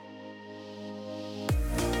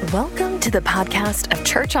Welcome to the podcast of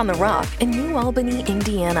Church on the Rock in New Albany,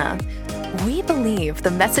 Indiana. We believe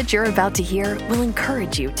the message you're about to hear will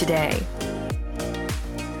encourage you today.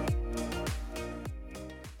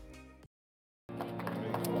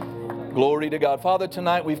 Glory to God. Father,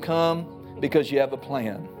 tonight we've come because you have a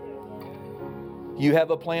plan. You have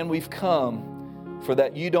a plan. We've come for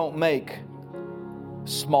that. You don't make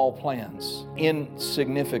small plans,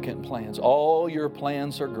 insignificant plans. All your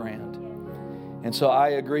plans are grand. And so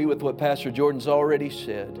I agree with what Pastor Jordan's already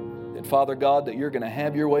said, that Father God, that you're going to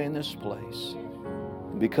have your way in this place.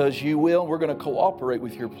 And because you will, we're going to cooperate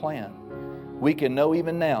with your plan. We can know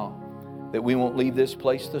even now that we won't leave this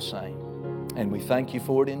place the same. And we thank you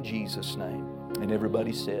for it in Jesus' name. And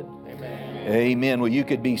everybody said, Amen. Amen. Well, you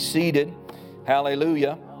could be seated.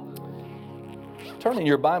 Hallelujah. Turn in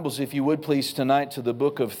your Bibles, if you would please, tonight to the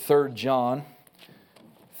book of 3 John.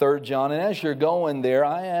 3 John. And as you're going there,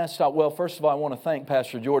 I asked, well, first of all, I want to thank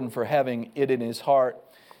Pastor Jordan for having it in his heart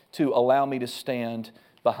to allow me to stand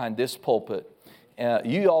behind this pulpit.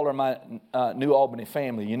 You all are my New Albany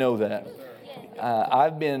family. You know that.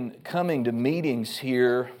 I've been coming to meetings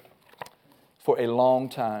here for a long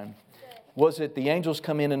time. Was it the angels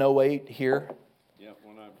come in 08 here? Yeah,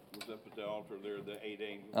 when I was up at the altar there, the 8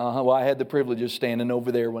 angels. Well, I had the privilege of standing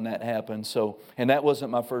over there when that happened. And that wasn't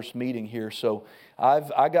my first meeting here. So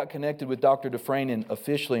I got connected with Dr. Dufresne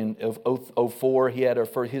officially in 04. He had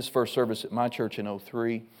his first service at my church in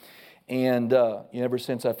 03. And ever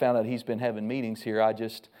since I found out he's been having meetings here,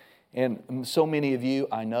 and so many of you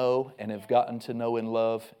I know and have gotten to know and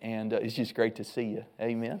love. And it's just great to see you.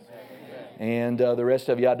 Amen. And the rest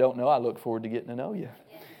of you I don't know, I look forward to getting to know you.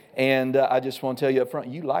 And I just want to tell you up front,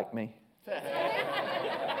 you like me.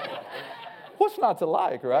 What's not to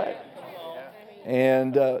like, right?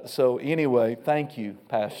 And so anyway, thank you,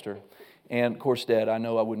 Pastor. And of course, Dad, I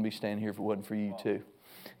know I wouldn't be standing here if it wasn't for you too.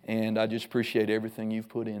 And I just appreciate everything you've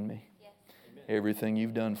put in me. Everything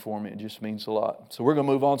you've done for me. It just means a lot. So we're going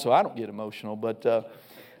to move on so I don't get emotional. But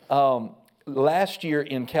last year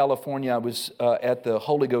in California, I was at the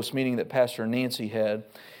Holy Ghost meeting that Pastor Nancy had.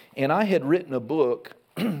 And I had written a book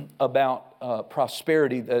about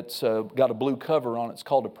prosperity that's got a blue cover on it. It's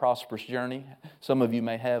called A Prosperous Journey. Some of you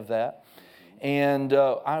may have that. And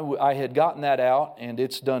I had gotten that out, and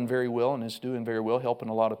it's done very well, and it's doing very well, helping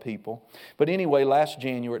a lot of people. But anyway, last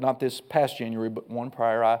January, not this past January, but one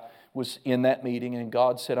prior, I was in that meeting, and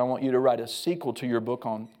God said, I want you to write a sequel to your book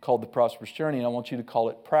called The Prosperous Journey, and I want you to call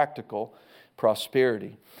it Practical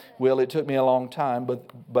Prosperity. Well, it took me a long time,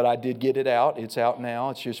 but I did get it out. It's out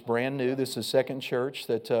now. It's just brand new. This is the second church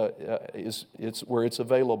that it's where it's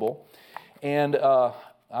available. And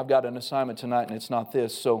I've got an assignment tonight, and it's not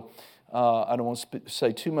this, so I don't want to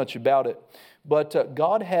say too much about it. But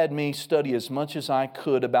God had me study as much as I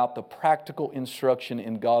could about the practical instruction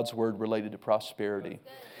in God's Word related to prosperity.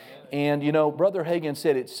 And, Brother Hagin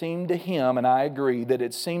said it seemed to him, and I agree, that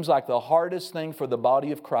it seems like the hardest thing for the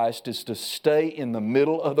body of Christ is to stay in the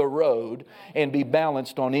middle of the road and be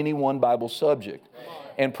balanced on any one Bible subject.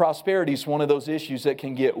 And prosperity is one of those issues that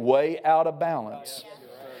can get way out of balance.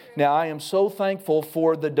 Now, I am so thankful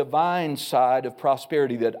for the divine side of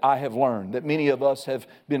prosperity that I have learned, that many of us have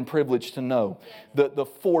been privileged to know. The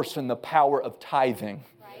force and the power of tithing.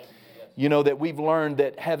 That we've learned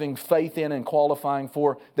that having faith in and qualifying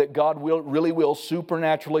for, that God really will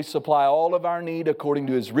supernaturally supply all of our need according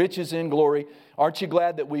to His riches in glory. Aren't you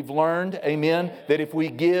glad that we've learned, amen, that if we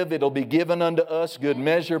give, it'll be given unto us, good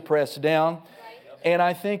measure, pressed down. And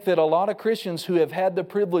I think that a lot of Christians who have had the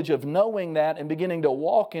privilege of knowing that and beginning to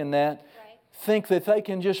walk in that think that they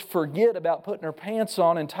can just forget about putting their pants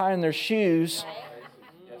on and tying their shoes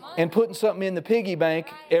and putting something in the piggy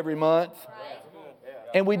bank every month.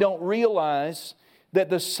 And we don't realize that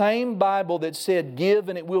the same Bible that said, give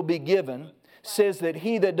and it will be given, says that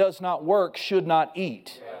he that does not work should not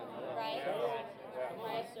eat.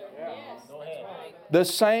 The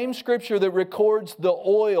same scripture that records the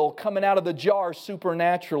oil coming out of the jar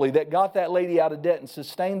supernaturally that got that lady out of debt and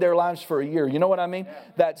sustained their lives for a year. You know what I mean?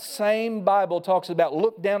 That same Bible talks about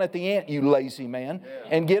look down at the ant, you lazy man,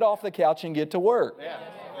 and get off the couch and get to work.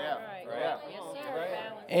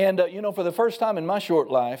 And, for the first time in my short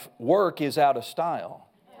life, work is out of style.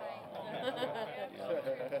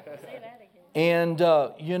 And,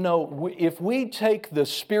 if we take the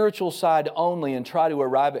spiritual side only and try to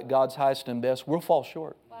arrive at God's highest and best, we'll fall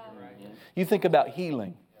short. Wow. You think about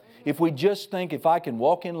healing. If we just think if I can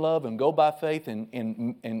walk in love and go by faith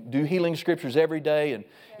and do healing scriptures every day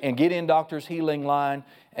and get in doctor's healing line,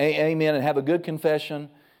 amen, and have a good confession,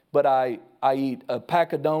 but I eat a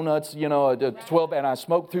pack of donuts, 12, and I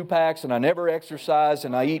smoke 2 packs, and I never exercise,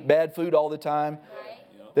 and I eat bad food all the time.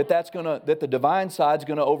 that the divine side's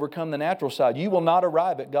going to overcome the natural side. You will not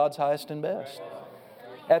arrive at God's highest and best.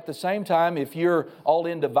 At the same time, if you're all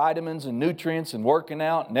into vitamins and nutrients and working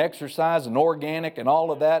out and exercise and organic and all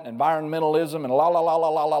of that, and environmentalism and la la la la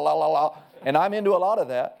la la la la la, and I'm into a lot of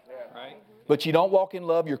that, but you don't walk in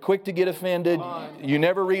love, you're quick to get offended, you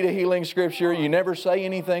never read a healing scripture, you never say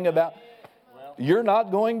anything about, you're not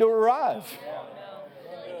going to arrive.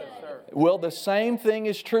 Well, the same thing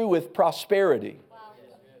is true with prosperity.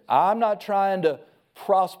 I'm not trying to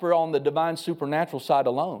prosper on the divine supernatural side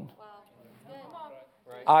alone.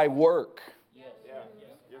 I work.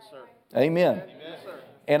 Amen.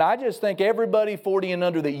 And I just think everybody 40 and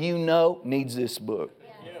under that you know needs this book.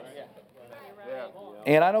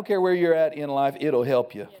 And I don't care where you're at in life, it'll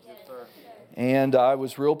help you. And I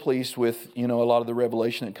was real pleased with, a lot of the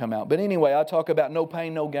revelation that come out. But anyway, I talk about no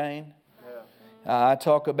pain, no gain. I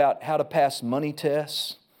talk about how to pass money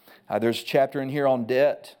tests. There's a chapter in here on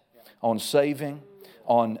debt, on saving,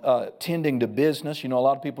 on tending to business. A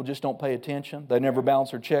lot of people just don't pay attention. They never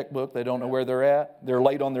balance their checkbook. They don't know where they're at. They're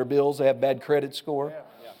late on their bills. They have bad credit score.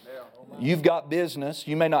 You've got business.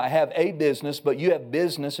 You may not have a business, but you have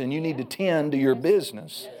business and you need to tend to your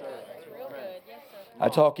business. I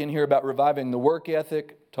talk in here about reviving the work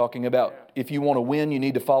ethic, talking about if you want to win, you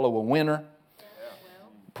need to follow a winner.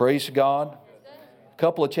 Praise God. A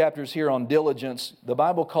couple of chapters here on diligence. The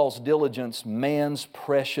Bible calls diligence man's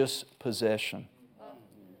precious possession.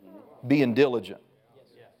 Being diligent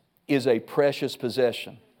is a precious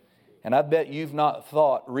possession. And I bet you've not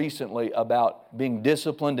thought recently about being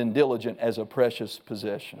disciplined and diligent as a precious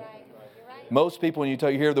possession. Most people, when you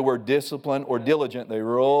hear the word discipline or diligent, they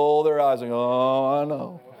roll their eyes and go, oh, I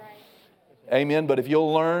know. Amen. But if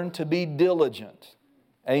you'll learn to be diligent,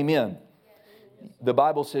 amen, the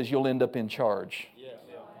Bible says you'll end up in charge.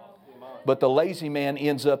 But the lazy man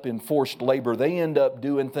ends up in forced labor. They end up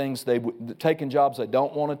doing things, taking jobs they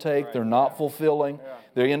don't want to take. They're not fulfilling.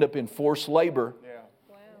 They end up in forced labor.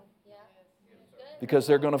 Because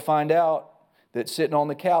they're going to find out that sitting on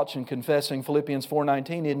the couch and confessing Philippians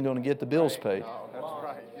 4:19 isn't going to get the bills paid.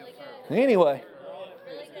 Anyway,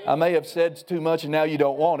 I may have said too much and now you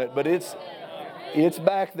don't want it, but it's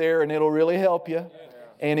back there and it'll really help you.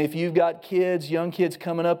 And if you've got kids, young kids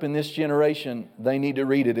coming up in this generation, they need to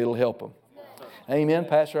read it. It'll help them. Amen.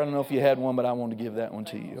 Pastor, I don't know if you had one, but I want to give that one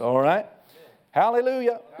to you. All right?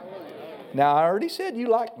 Hallelujah. Now, I already said you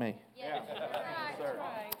like me.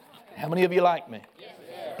 How many of you like me?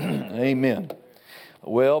 Amen.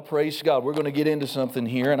 Well, praise God. We're going to get into something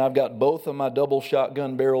here, and I've got both of my double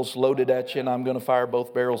shotgun barrels loaded at you, and I'm going to fire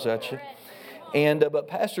both barrels at you. And but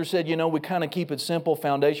Pastor said, we kind of keep it simple,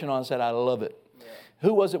 foundational. I said, I love it.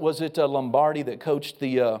 Who was it? Was it Lombardi that coached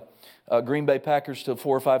the Green Bay Packers to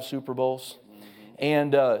 4 or 5 Super Bowls?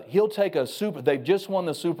 And he'll take they've just won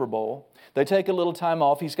the Super Bowl. They take a little time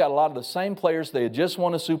off. He's got a lot of the same players. They had just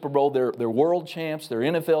won a Super Bowl. They're world champs. They're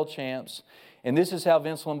NFL champs. And this is how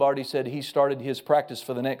Vince Lombardi said he started his practice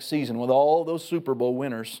for the next season with all those Super Bowl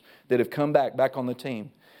winners that have come back on the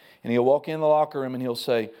team. And he'll walk in the locker room and he'll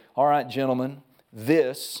say, all right, gentlemen,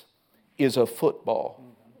 this is a football.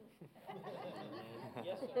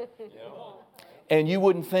 And you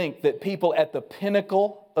wouldn't think that people at the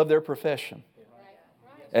pinnacle of their profession,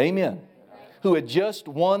 amen, who had just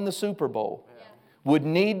won the Super Bowl, would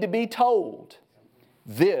need to be told,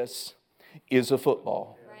 this is a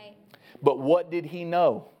football. But what did he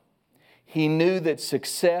know? He knew that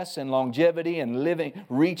success and longevity and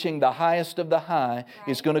reaching the highest of the high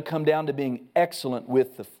is going to come down to being excellent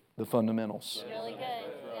with the fundamentals. Really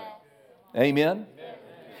good. Amen?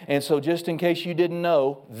 And so just in case you didn't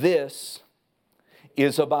know, this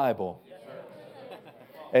is a Bible.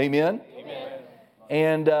 Amen?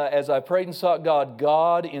 And as I prayed and sought God,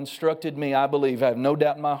 God instructed me, I believe, I have no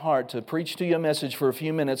doubt in my heart, to preach to you a message for a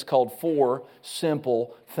few minutes called 4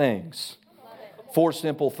 Simple Things. 4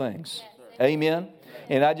 simple things. Amen?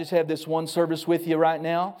 And I just have this one service with you right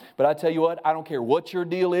now. But I tell you what, I don't care what your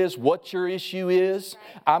deal is, what your issue is,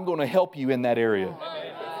 I'm going to help you in that area.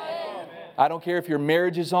 I don't care if your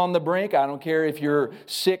marriage is on the brink. I don't care if you're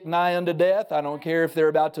sick nigh unto death. I don't care if they're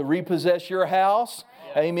about to repossess your house.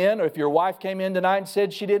 Amen. Or if your wife came in tonight and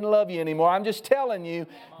said she didn't love you anymore. I'm just telling you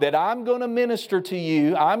that I'm going to minister to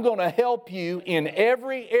you. I'm going to help you in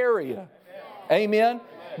every area. Amen.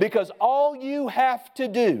 Because all you have to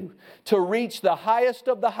do to reach the highest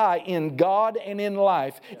of the high in God and in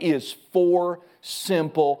life is 4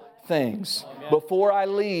 simple things. Before I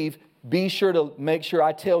leave, be sure to make sure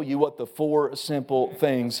I tell you what the 4 simple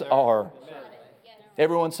things are.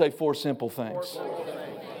 Everyone say 4 simple things.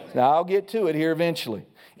 Now I'll get to it here eventually.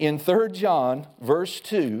 In 3 John verse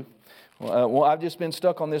 2, Well, I've just been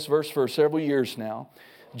stuck on this verse for several years now.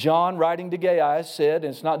 John, writing to Gaius, said,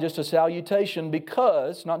 and it's not just a salutation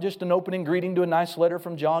because, not just an opening greeting to a nice letter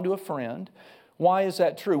from John to a friend. Why is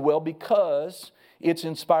that true? Well, because it's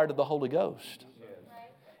inspired of the Holy Ghost.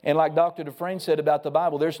 And like Dr. Dufresne said about the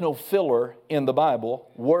Bible, there's no filler in the Bible.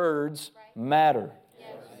 Words matter.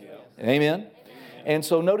 Amen? And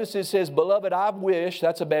so notice it says, beloved, I wish.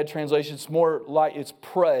 That's a bad translation. It's more like it's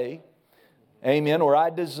pray. Amen? Or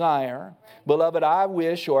I desire. Beloved, I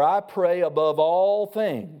wish or I pray above all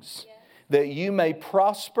things that you may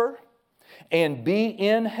prosper and be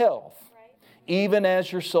in health, even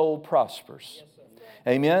as your soul prospers.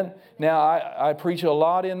 Amen? Now, I preach a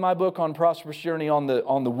lot in my book on Prosperous Journey on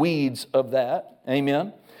the weeds of that.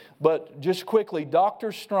 Amen? But just quickly,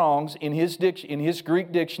 Dr. Strong's, in his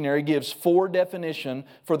Greek dictionary, gives 4 definitions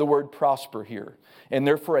for the word prosper here. And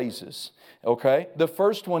they're phrases. Okay? The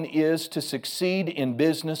first one is to succeed in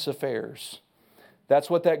business affairs. That's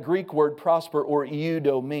what that Greek word prosper or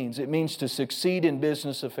eudo means. It means to succeed in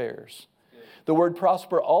business affairs. The word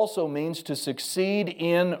prosper also means to succeed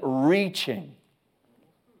in reaching.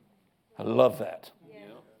 I love that.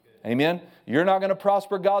 Amen? You're not going to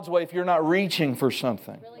prosper God's way if you're not reaching for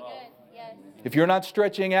something. Really good. Yes. If you're not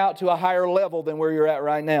stretching out to a higher level than where you're at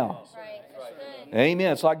right now. Right.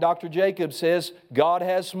 Amen. It's like Dr. Jacob says, God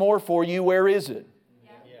has more for you. Where is it?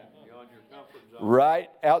 Right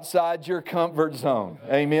outside your comfort zone.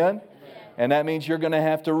 Amen? And that means you're going to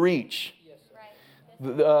have to reach.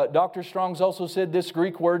 Dr. Strong's also said this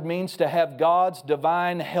Greek word means to have God's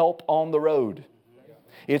divine help on the road.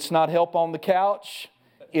 It's not help on the couch.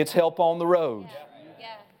 It's help on the road.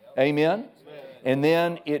 Amen? And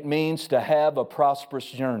then it means to have a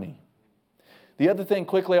prosperous journey. The other thing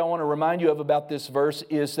quickly I want to remind you of about this verse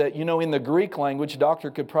is that, in the Greek language, Doctor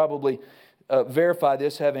could probably verify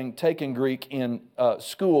this, having taken Greek in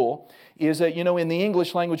school, is that, in the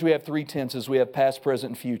English language we have 3 tenses. We have past,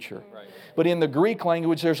 present, and future. Right. But in the Greek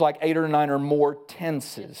language there's like 8 or 9 or more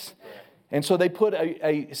tenses. And so they put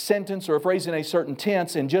a sentence or a phrase in a certain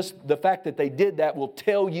tense, and just the fact that they did that will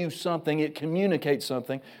tell you something. It communicates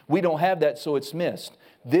something. We don't have that, so it's missed.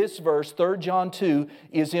 This verse, 3 John 2,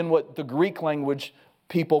 is in what the Greek language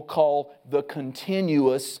people call the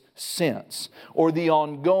continuous sense or the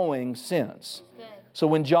ongoing sense. So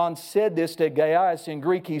when John said this to Gaius in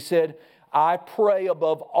Greek, he said, I pray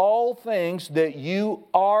above all things that you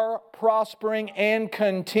are prospering and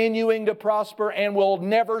continuing to prosper and will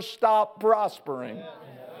never stop prospering.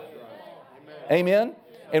 Amen?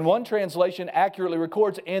 And one translation accurately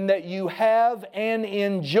records, and that you have and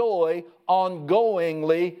enjoy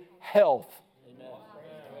ongoingly health.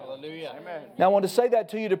 Hallelujah. Now I want to say that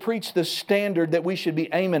to you to preach the standard that we should be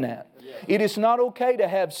aiming at. It is not okay to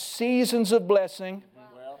have seasons of blessing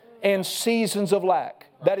and seasons of lack.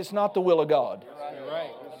 That is not the will of God.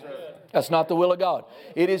 That's not the will of God.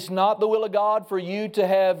 It is not the will of God for you to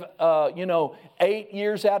have, 8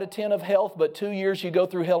 years out of 10 of health, but 2 years you go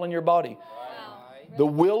through hell in your body. The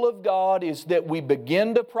will of God is that we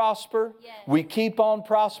begin to prosper. We keep on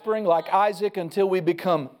prospering like Isaac until we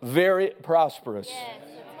become very prosperous.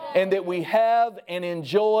 And that we have and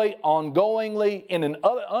enjoy ongoingly in an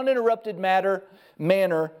uninterrupted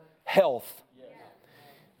manner health.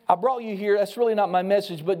 I brought you here, that's really not my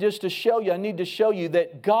message, but just to show you, I need to show you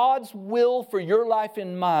that God's will for your life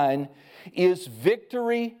and mine is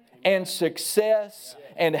victory and success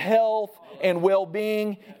and health and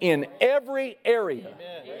well-being in every area.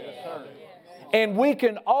 And we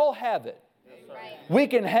can all have it. We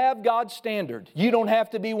can have God's standard. You don't have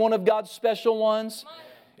to be one of God's special ones.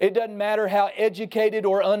 It doesn't matter how educated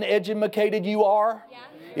or uneducated you are.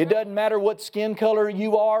 It doesn't matter what skin color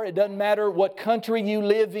you are. It doesn't matter what country you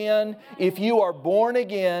live in. If you are born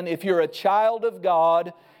again, if you're a child of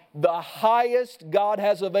God, the highest God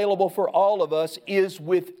has available for all of us is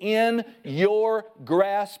within your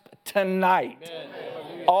grasp tonight.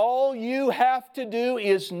 All you have to do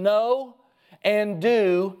is know and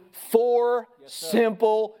do 4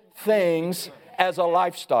 simple things as a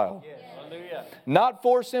lifestyle. Not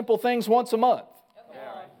 4 simple things once a month.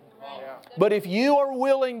 But if you are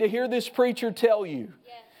willing to hear this preacher tell you,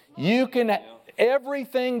 you can,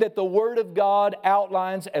 everything that the Word of God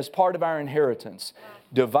outlines as part of our inheritance.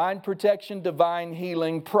 Divine protection, divine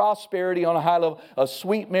healing, prosperity on a high level, a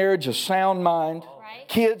sweet marriage, a sound mind,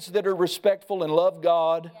 kids that are respectful and love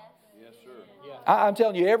God. I'm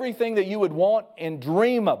telling you, everything that you would want and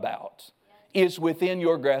dream about is within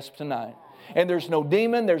your grasp tonight. And there's no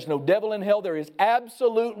demon, there's no devil in hell. There is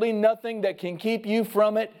absolutely nothing that can keep you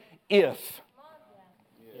from it if,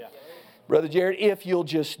 Brother Jared, if you'll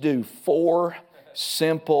just do 4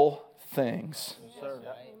 simple things.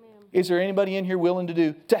 Is there anybody in here willing to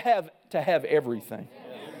do, to have everything?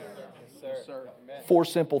 Yes, sir. 4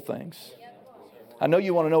 simple things. I know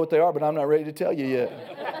you want to know what they are, but I'm not ready to tell you yet.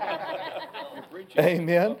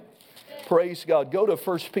 Amen. Praise God. Go to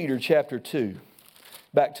 1 Peter chapter 2.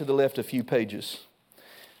 Back to the left a few pages.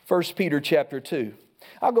 1 Peter chapter 2.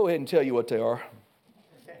 I'll go ahead and tell you what they are.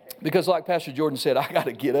 Because like Pastor Jordan said, I got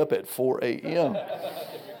to get up at 4 a.m.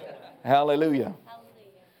 Hallelujah.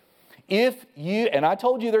 If you, and I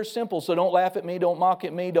told you they're simple, so don't laugh at me, don't mock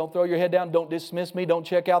at me, don't throw your head down, don't dismiss me, don't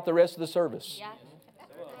check out the rest of the service. Yeah,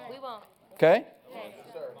 we won't. Okay?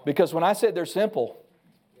 Because when I said they're simple,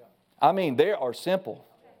 I mean they are simple.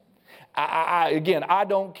 Again, I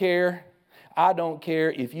don't care. I don't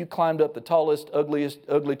care if you climbed up the tallest,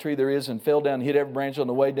 ugly tree there is and fell down and hit every branch on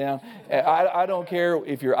the way down. I don't care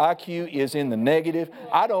if your IQ is in the negative.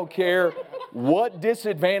 I don't care what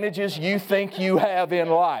disadvantages you think you have in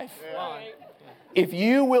life. If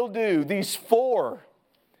you will do these 4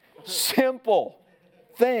 simple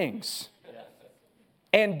things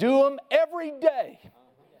and do them every day,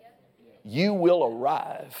 you will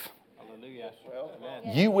arrive.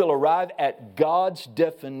 You will arrive at God's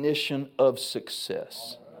definition of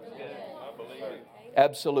success.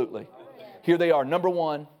 Absolutely. Here they are. Number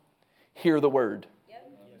 1, hear the Word.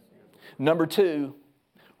 Number 2,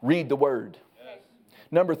 read the Word.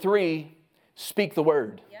 Number 3, speak the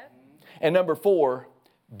Word. And number 4,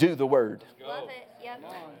 do the Word. Love it. Yep.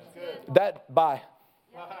 That by...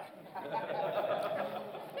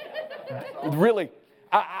 Really...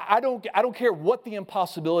 I don't care what the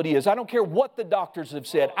impossibility is. I don't care what the doctors have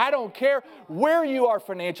said. I don't care where you are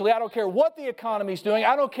financially. I don't care what the economy's doing.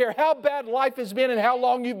 I don't care how bad life has been and how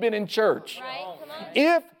long you've been in church. Right? Come on.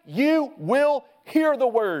 If you will hear the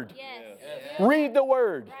Word, Yes. read the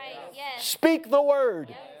Word, Right. Yes. speak the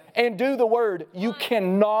Word, and do the Word, you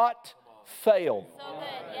cannot fail. So good.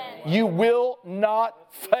 Yes. You will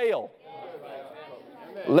not fail.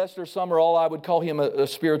 Lester Summerall, I would call him a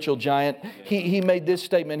spiritual giant. He made this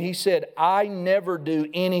statement. He said, I never do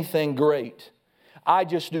anything great. I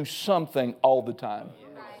just do something all the time.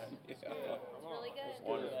 Really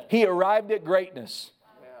good. He arrived at greatness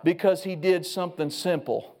because he did something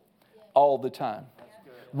simple all the time.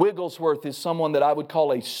 Wigglesworth is someone that I would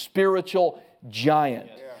call a spiritual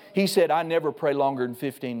giant. He said, I never pray longer than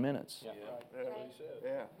 15 minutes.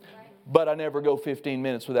 But I never go 15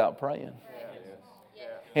 minutes without praying.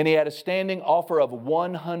 And he had a standing offer of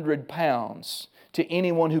 100 pounds to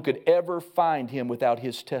anyone who could ever find him without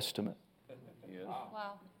his testament.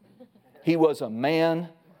 Wow. He was a man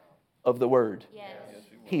of the Word. Yes.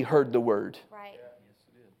 He heard the Word. Right.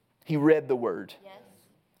 He read the Word. Yes.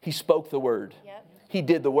 He spoke the Word. Yep. He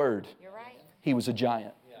did the Word. You're right. He was a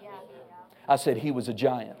giant. Yeah. I said he was a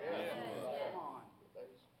giant.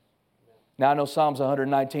 Now, I know Psalms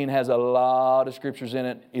 119 has a lot of scriptures in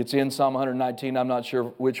it. It's in Psalm 119. I'm not sure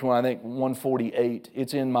which one. I think 148.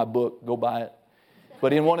 It's in my book. Go buy it.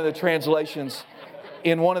 But in one of the translations,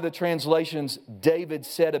 David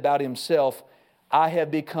said about himself, I have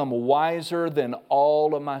become wiser than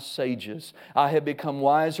all of my sages. I have become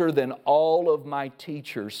wiser than all of my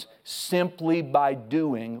teachers simply by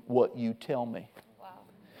doing what you tell me. Wow.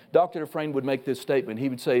 Dr. Dufresne would make this statement. He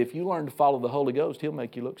would say, if you learn to follow the Holy Ghost, He'll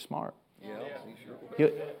make you look smart.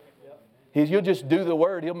 You'll just do the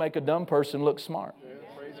Word. He'll make a dumb person look smart.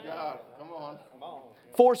 Praise God. Come on.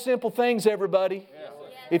 4 simple things, everybody.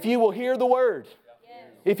 If you will hear the Word,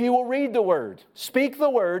 if you will read the Word, speak the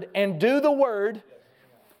Word, and do the Word,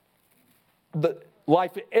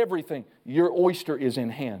 life, everything, your oyster is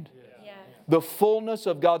in hand. Yeah. The fullness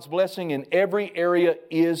of God's blessing in every area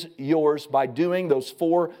is yours by doing those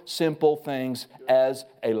 4 simple things as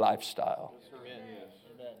a lifestyle.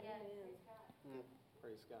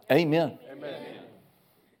 Amen.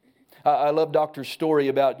 I love Doctor's story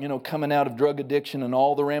about, coming out of drug addiction and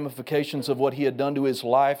all the ramifications of what he had done to his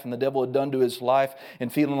life and the devil had done to his life,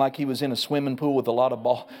 and feeling like he was in a swimming pool with a lot of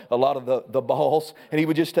the balls, and he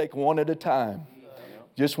would just take one at a time.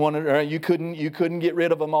 Just one. You couldn't get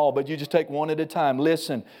rid of them all, but you just take one at a time.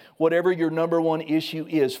 Listen, whatever your number one issue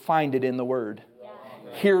is, find it in the Word.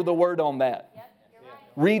 Hear the Word on that.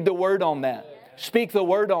 Read the Word on that. Speak the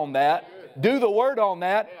Word on that. Do the Word on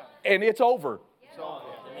that, and it's over.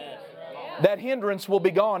 That hindrance will be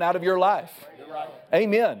gone out of your life.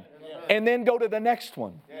 Amen. And then go to the next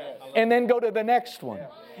one. And then go to the next one.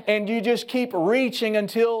 And you just keep reaching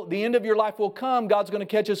until the end of your life will come. God's going to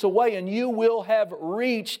catch us away, and you will have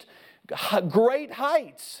reached great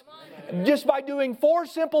heights just by doing 4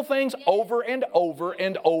 simple things over and over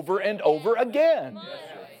and over and over again.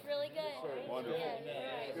 It's really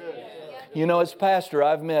good. As pastor,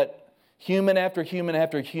 I've met human after human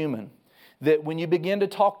after human, that when you begin to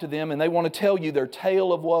talk to them and they want to tell you their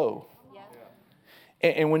tale of woe,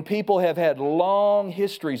 and when people have had long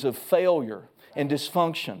histories of failure and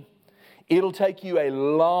dysfunction, it'll take you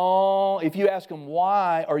if you ask them,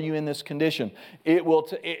 why are you in this condition? It will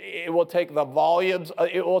take the volumes,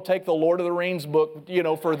 it will take the Lord of the Rings book,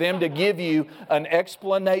 for them to give you an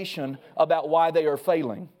explanation about why they are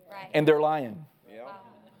failing. Right. And they're lying. Yeah.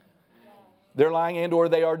 They're lying and or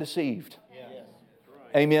they are deceived. Yes.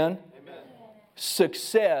 Amen?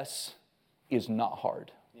 Success is not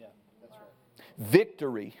hard.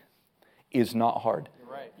 Victory is not hard.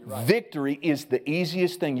 Victory is the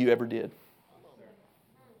easiest thing you ever did.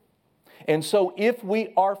 And so if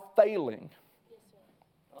we are failing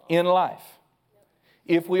in life,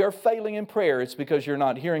 if we are failing in prayer, it's because you're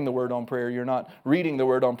not hearing the word on prayer, you're not reading the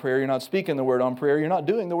word on prayer, you're not speaking the word on prayer, you're not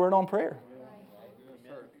doing the word on prayer.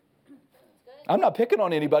 I'm not picking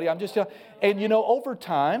on anybody, I'm just telling. And over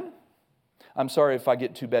time, I'm sorry if I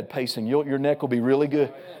get too bad pacing, your neck will be really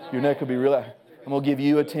good. Your neck will be really... I'm going to give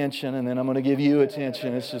you attention, and then I'm going to give you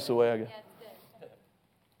attention. It's just the way I go.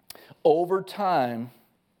 Over time,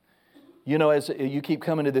 as you keep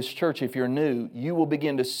coming to this church, if you're new, you will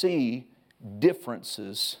begin to see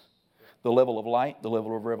differences. The level of light, the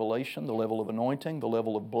level of revelation, the level of anointing, the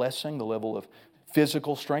level of blessing, the level of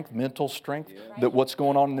physical strength, mental strength, that what's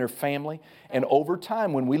going on in their family. And over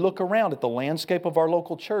time, when we look around at the landscape of our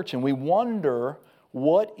local church and we wonder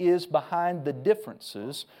what is behind the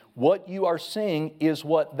differences, what you are seeing is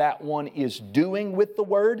what that one is doing with the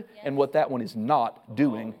Word and what that one is not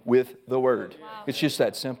doing with the Word. Wow. It's just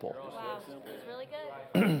that simple. Wow. It's really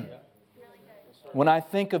good. When I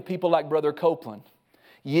think of people like Brother Copeland,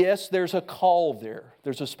 yes, there's a call there.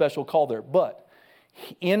 There's a special call there. But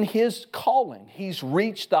in his calling, he's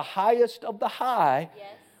reached the highest of the high. Yes.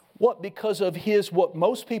 What? Because of his, what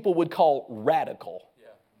most people would call radical.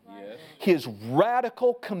 Yes. His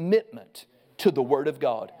radical commitment to the Word of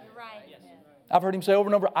God. You're right. I've heard him say over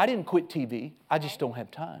and over, I didn't quit TV. I just don't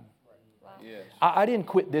have time. Yes. I didn't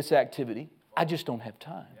quit this activity. I just don't have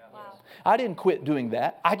time. Wow. I didn't quit doing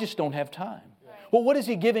that. I just don't have time. Well, what is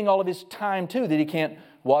he giving all of his time to that he can't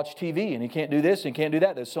watch TV and he can't do this and he can't do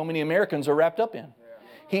that? That so many Americans are wrapped up in.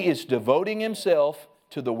 He is devoting himself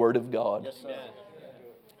to the Word of God.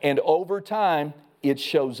 And over time, it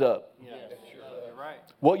shows up.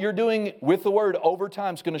 What you're doing with the Word over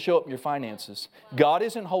time is going to show up in your finances. God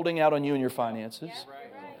isn't holding out on you in your finances.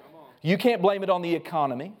 You can't blame it on the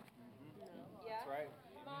economy.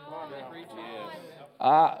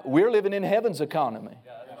 We're living in heaven's economy.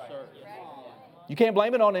 You can't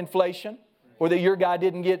blame it on inflation or that your guy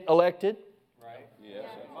didn't get elected.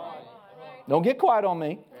 Don't get quiet on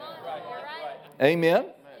me. Amen.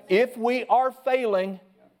 If we are failing,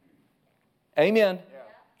 amen.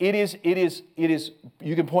 It is,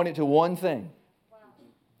 you can point it to one thing.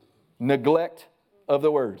 Neglect of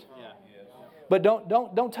the Word. But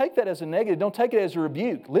don't take that as a negative. Don't take it as a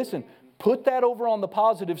rebuke. Listen, put that over on the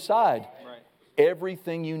positive side.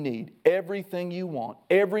 Everything you need, everything you want,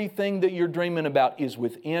 everything that you're dreaming about is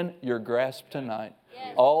within your grasp tonight.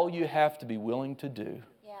 All you have to be willing to do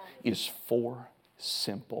is 4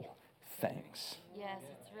 simple things. Yes,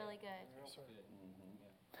 it's really good.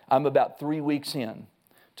 I'm about 3 weeks in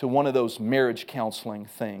to one of those marriage counseling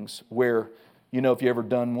things where, if you ever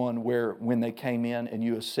done one where when they came in and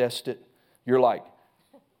you assessed it, you're like,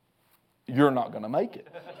 you're not going to make it.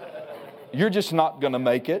 You're just not going to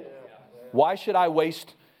make it. Why should I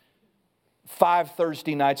waste 5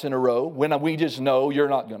 Thursday nights in a row when we just know you're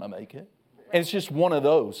not going to make it? And it's just one of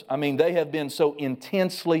those. I mean, they have been so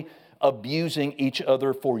intensely abusing each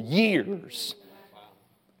other for years.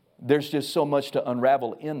 There's just so much to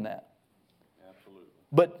unravel in that.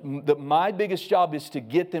 But my biggest job is to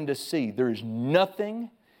get them to see there is nothing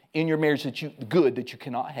in your marriage that you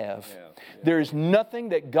cannot have. There is nothing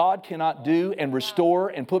that God cannot do and restore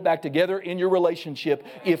and put back together in your relationship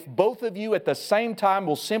if both of you at the same time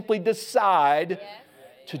will simply decide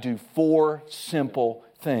to do 4 simple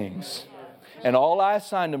things. And all I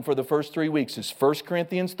assigned them for the first 3 weeks is 1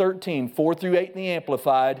 Corinthians 13, 4 through 8 in the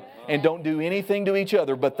Amplified, and don't do anything to each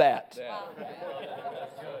other but that.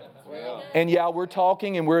 And we're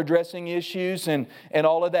talking and we're addressing issues and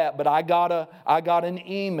all of that. But I got an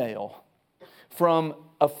email from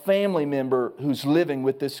a family member who's living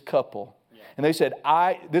with this couple. And they said,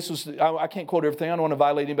 I can't quote everything. I don't want to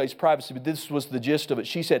violate anybody's privacy, but this was the gist of it.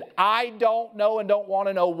 She said, I don't know and don't want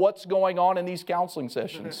to know what's going on in these counseling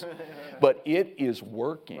sessions, but it is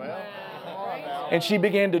working. And she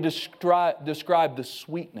began to describe the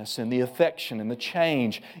sweetness and the affection and the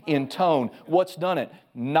change in tone. What's done it?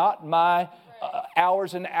 Not my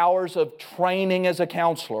hours and hours of training as a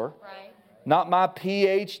counselor. Right. Not my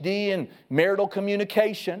PhD in marital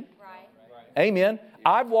communication. Right. Amen.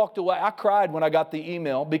 I've walked away. I cried when I got the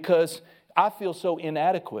email because I feel so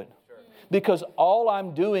inadequate. Because all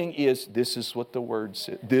I'm doing is, this is what the Word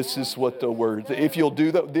says. This is what the Word. If you'll do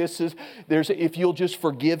that, if you'll just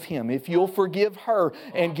forgive him, if you'll forgive her,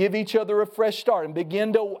 and give each other a fresh start, and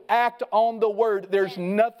begin to act on the Word, there's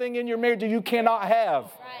nothing in your marriage that you cannot have.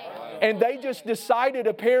 Right. And they just decided,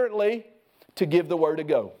 apparently, to give the Word a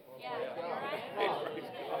go. Yeah.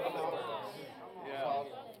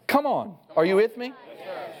 Come on, are you with me?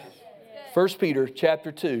 1 Peter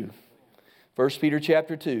chapter 2. 1 Peter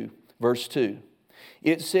chapter 2. Verse 2,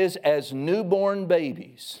 it says, as newborn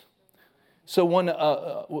babies. So when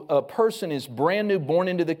a person is brand new, born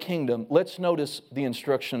into the kingdom, let's notice the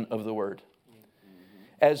instruction of the Word.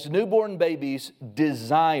 As newborn babies,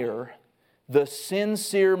 desire the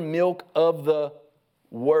sincere milk of the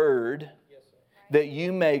Word, that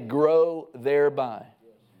you may grow thereby.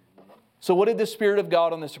 So what did the Spirit of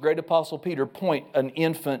God on this great apostle Peter point an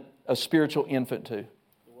infant, a spiritual infant to?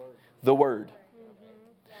 The Word.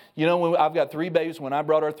 You know, I've got 3 babies. When I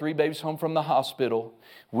brought our 3 babies home from the hospital,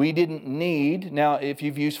 we didn't need, now if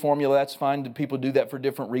you've used formula, that's fine. People do that for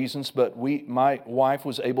different reasons. But my wife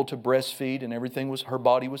was able to breastfeed and everything her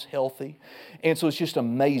body was healthy. And so it's just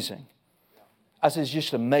amazing. I said, it's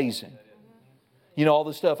just amazing. You know, all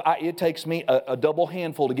the stuff. It takes me a double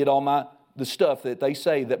handful to get all the stuff that they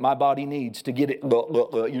say that my body needs to get it.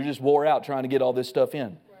 You're just wore out trying to get all this stuff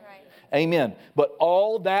in. Amen. But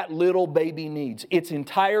all that little baby needs, its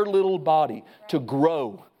entire little body, to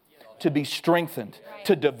grow, to be strengthened,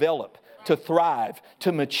 to develop, to thrive,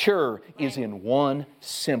 to mature, is in one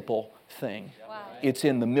simple thing. It's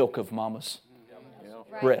in the milk of mama's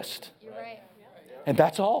breast. You're right. And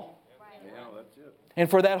that's all. And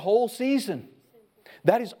for that whole season,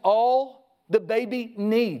 that is all the baby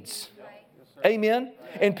needs. Amen.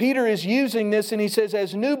 And Peter is using this and he says,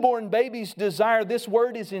 as newborn babies desire, this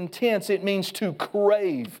word is intense. It means to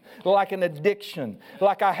crave, like an addiction,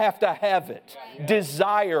 like I have to have it.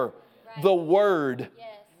 Desire the word.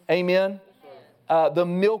 Amen. The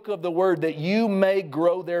milk of the word, that you may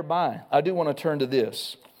grow thereby. I do want to turn to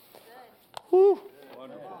this. Whew.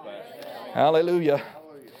 Hallelujah.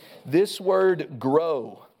 This word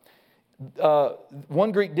grow.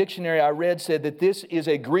 One Greek dictionary I read said that this is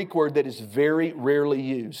a Greek word that is very rarely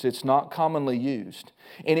used. It's not commonly used.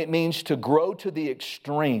 And it means to grow to the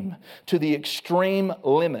extreme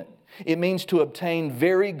limit. It means to obtain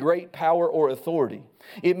very great power or authority.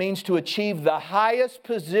 It means to achieve the highest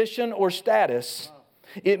position or status.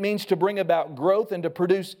 It means to bring about growth and to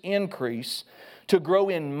produce increase, to grow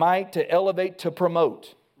in might, to elevate, to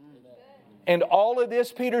promote. And all of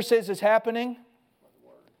this, Peter says, is happening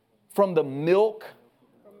from the milk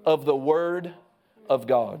of the Word of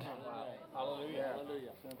God.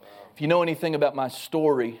 If you know anything about my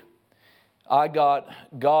story, God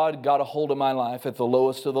got a hold of my life at the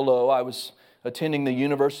lowest of the low. I was attending the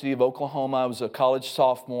University of Oklahoma. I was a college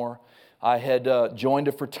sophomore. I had joined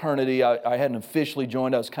a fraternity. I hadn't officially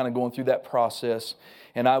joined. I was kind of going through that process.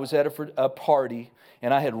 And I was at a party.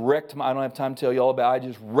 And I had wrecked I don't have time to tell you all about it. I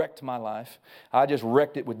just wrecked my life. I just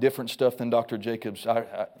wrecked it with different stuff than Dr. Jacobs.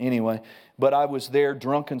 Anyway, but I was there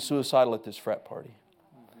drunk and suicidal at this frat party.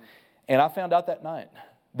 And I found out that night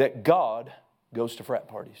that God goes to frat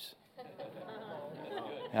parties.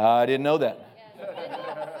 I didn't know that.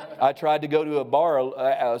 I tried to go to a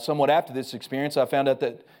bar somewhat after this experience. I found out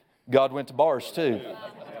that God went to bars too.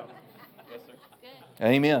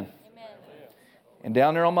 Amen. And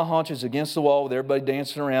down there on my haunches against the wall with everybody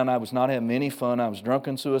dancing around, I was not having any fun. I was drunk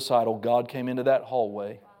and suicidal. God came into that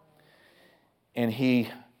hallway and He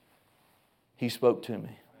spoke to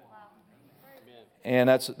me. And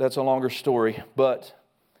that's a longer story. But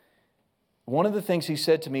one of the things He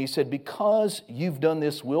said to me, He said, because you've done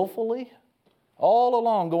this willfully, all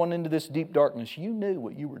along going into this deep darkness, you knew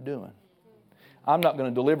what you were doing. I'm not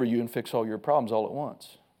going to deliver you and fix all your problems all at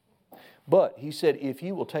once. But He said, if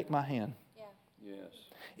you will take my hand,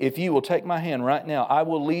 if you will take my hand right now, I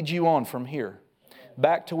will lead you on from here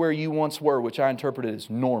back to where you once were, which I interpreted as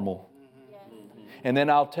normal. And then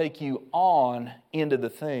I'll take you on into the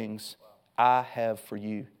things I have for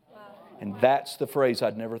you. And that's the phrase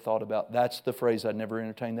I'd never thought about. That's the phrase I'd never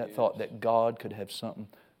entertained, that thought that God could have something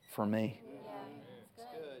for me.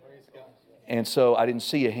 And so I didn't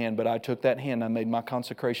see a hand, but I took that hand and I made my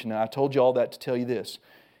consecration. And I told you all that to tell you this.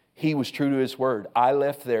 He was true to His word. I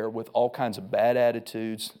left there with all kinds of bad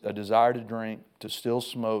attitudes, a desire to drink, to still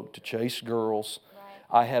smoke, to chase girls.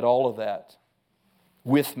 I had all of that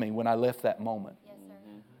with me when I left that moment.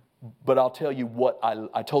 But I'll tell you what,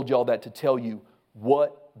 I told you all that to tell you,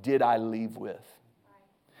 what did I leave with?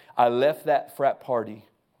 I left that frat party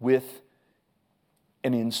with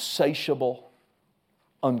an insatiable,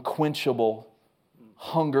 unquenchable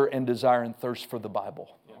hunger and desire and thirst for the Bible.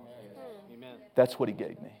 Amen. That's what He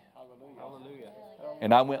gave me.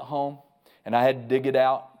 And I went home and I had to dig it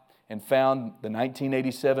out and found the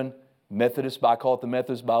 1987 Methodist, I call it the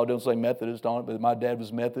Methodist Bible. It don't say Methodist on it, but my dad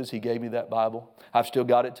was Methodist. He gave me that Bible. I've still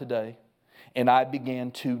got it today. And I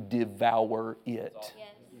began to devour it.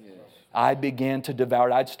 I began to devour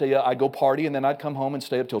it. I'd stay up, I'd go party, and then I'd come home and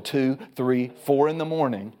stay up till 2, 3, 4 in the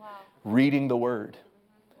morning reading the Word.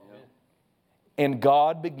 And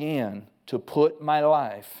God began to put my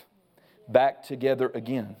life back together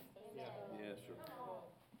again.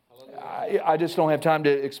 I just don't have time to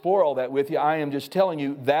explore all that with you. I am just telling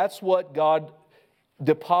you, that's what God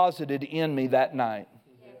deposited in me that night.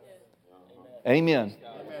 Amen.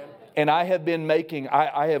 And I have been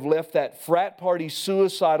I have left that frat party,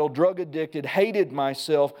 suicidal, drug addicted, hated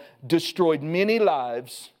myself, destroyed many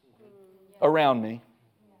lives around me,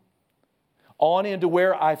 on into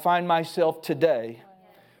where I find myself today.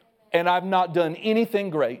 And I've not done anything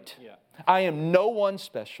great. I am no one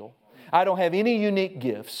special. I don't have any unique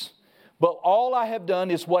gifts. But all I have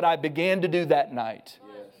done is what I began to do that night.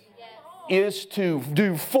 Is to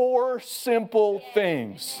do 4 simple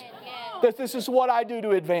things. That this is what I do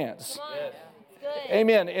to advance.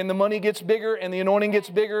 Amen. And the money gets bigger, and the anointing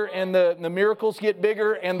gets bigger, and the miracles get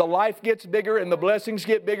bigger, and the life gets bigger, and the blessings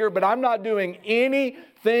get bigger. But I'm not doing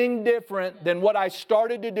anything different than what I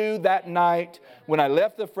started to do that night when I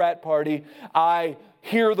left the frat party. I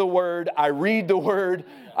hear the Word, I read the Word,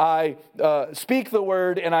 I speak the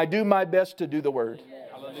Word, and I do my best to do the Word.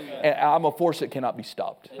 And I'm a force that cannot be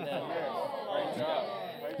stopped.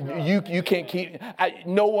 You can't keep,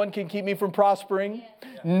 no one can keep me from prospering.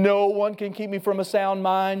 No one can keep me from a sound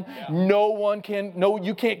mind.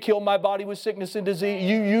 You can't kill my body with sickness and disease.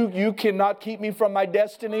 You cannot keep me from my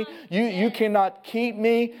destiny. You cannot keep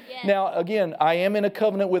me. Now, again, I am in a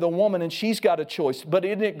covenant with a woman and she's got a choice. But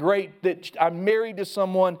isn't it great that I'm married to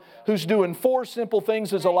someone who's doing 4 simple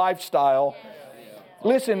things as a lifestyle?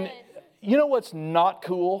 Listen, you know what's not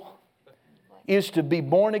cool? Is to be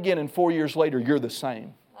born again and 4 years later, you're the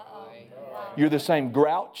same. You're the same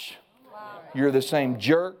grouch. You're the same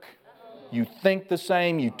jerk. You think the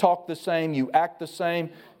same. You talk the same. You act the same.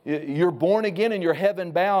 You're born again and you're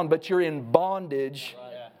heaven bound, but you're in bondage.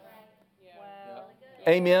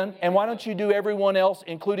 Amen. And why don't you do everyone else,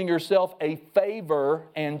 including yourself, a favor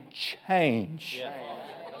and change?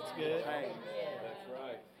 That's good. That's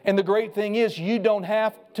right. And the great thing is you don't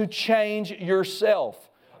have to change yourself.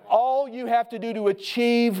 All you have to do to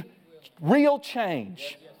achieve real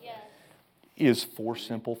change is 4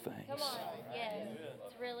 simple things. Come on. Yes.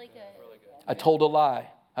 It's really good. I told a lie.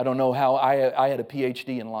 I don't know how. I had a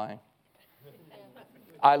PhD in lying.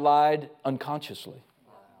 I lied unconsciously.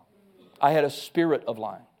 I had a spirit of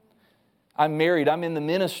lying. I'm married. I'm in the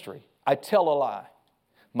ministry. I tell a lie.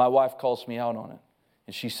 My wife calls me out on it.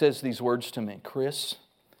 And she says these words to me, Chris,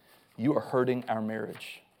 you are hurting our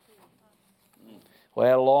marriage. Well, I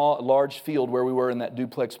had a large field where we were in that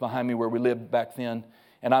duplex behind me where we lived back then.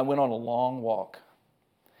 And I went on a long walk.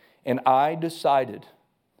 And I decided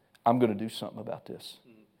I'm going to do something about this.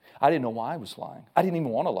 I didn't know why I was lying. I didn't even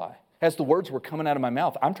want to lie. As the words were coming out of my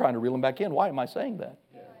mouth, I'm trying to reel them back in. Why am I saying that?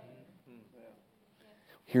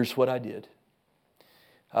 Here's what I did.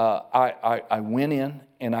 I went in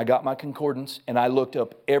and I got my concordance and I looked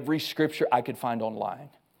up every scripture I could find on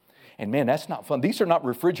lying. And man, that's not fun. These are not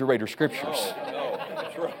refrigerator scriptures.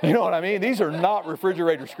 You know what I mean? These are not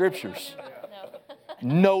refrigerator scriptures.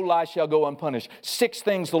 No lie shall go unpunished. 6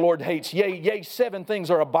 things the Lord hates. Yea, 7 things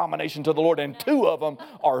are abomination to the Lord, and 2 of them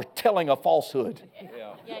are telling a falsehood.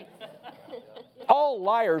 All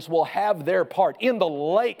liars will have their part in the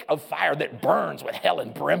lake of fire that burns with hell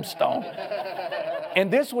and brimstone.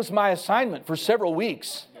 And this was my assignment for several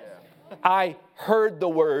weeks. I heard the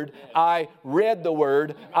Word, I read the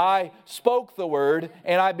Word, I spoke the Word,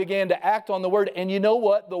 and I began to act on the Word. And you know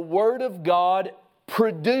what? The Word of God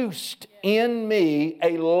produced in me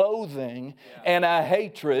a loathing and a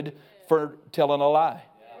hatred for telling a lie.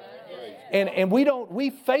 And we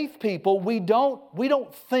faith people, we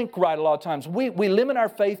don't think right a lot of times. We limit our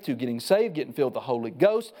faith to getting saved, getting filled with the Holy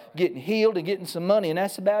Ghost, getting healed, and getting some money, and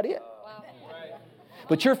that's about it.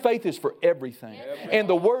 But your faith is for everything. And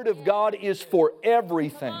the Word of God is for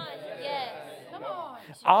everything.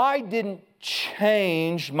 I didn't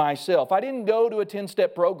change myself. I didn't go to a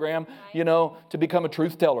 10-step program, to become a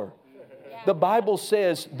truth teller. The Bible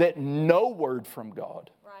says that no word from God.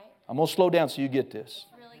 I'm going to slow down so you get this.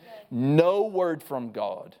 No word from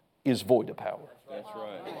God is void of power. That's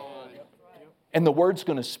right. And the Word's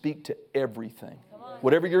going to speak to everything.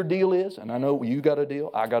 Whatever your deal is, and I know you got a deal,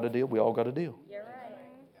 I got a deal, we all got a deal.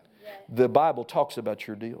 The Bible talks about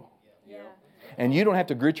your deal. And you don't have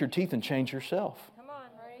to grit your teeth and change yourself.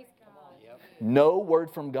 No word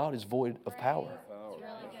from God is void of power.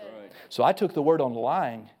 So I took the word on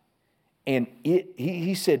lying, and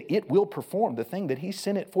he said it will perform the thing that He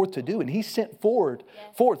sent it forth to do. And He sent forth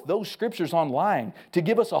those scriptures on lying to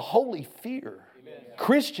give us a holy fear.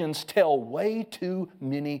 Christians tell way too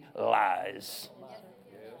many lies.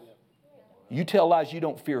 You tell lies, you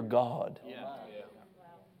don't fear God.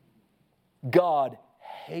 God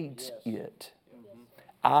hates it.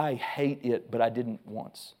 I hate it, but I didn't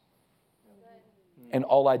once. And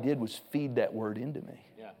all I did was feed that word into me.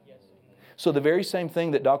 So the very same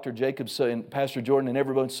thing that Dr. Jacobs and Pastor Jordan and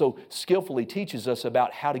everyone so skillfully teaches us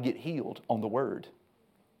about how to get healed on the Word.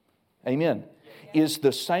 Amen. Is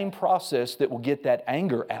the same process that will get that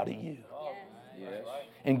anger out of you.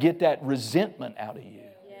 And get that resentment out of you.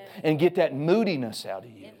 And get that moodiness out of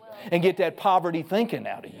you. And get that poverty thinking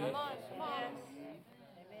out of you. That's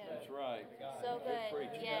right. So good.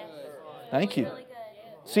 Yes. Thank you. Really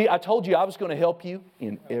good. See, I told you I was going to help you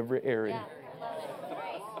in every area.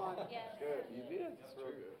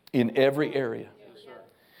 In every area.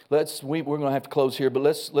 We're going to have to close here, but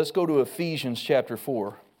let's go to Ephesians chapter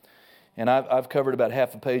 4. And I've covered about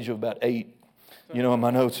half a page of about 8, in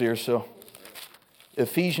my notes here. So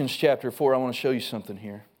Ephesians chapter 4, I want to show you something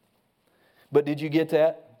here. But did you get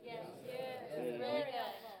that? Yes. Really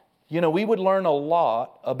good. We would learn a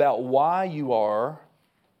lot about why you are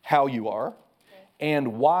how you are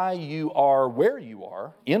and why you are where you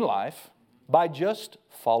are in life by just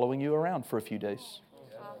following you around for a few days.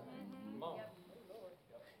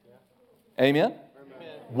 Amen?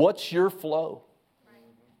 What's your flow?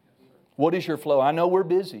 What is your flow? I know we're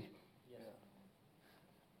busy.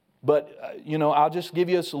 But, I'll just give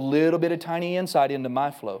you a little bit of tiny insight into my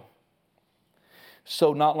flow.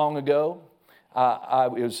 So not long ago,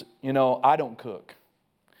 I don't cook.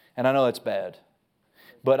 And I know that's bad.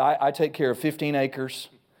 But I take care of 15 acres,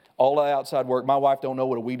 all the outside work. My wife don't know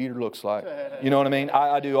what a weed eater looks like. You know what I mean?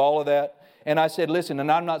 I do all of that. And I said, listen,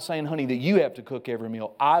 and I'm not saying, honey, that you have to cook every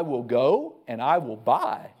meal. I will go and I will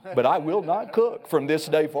buy, but I will not cook from this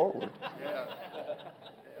day forward.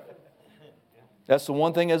 That's the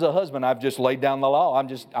one thing as a husband, I've just laid down the law.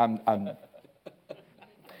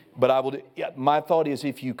 But I will do, my thought is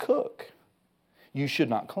if you cook, you should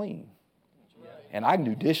not clean. And I can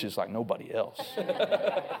do dishes like nobody else.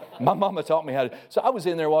 My mama taught me how to. So I was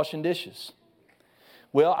in there washing dishes.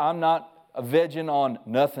 Well, I'm not vegging on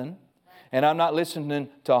nothing. And I'm not listening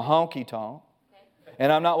to honky tonk.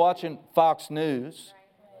 And I'm not watching Fox News.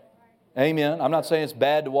 Amen. I'm not saying it's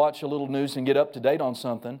bad to watch a little news and get up to date on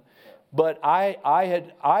something. But I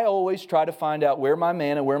always try to find out where my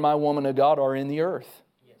man and where my woman of God are in the earth.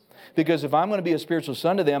 Because if I'm going to be a spiritual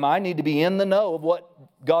son to them, I need to be in the know of what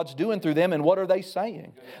God's doing through them and what are they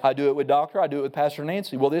saying. I do it with Doctor, I do it with Pastor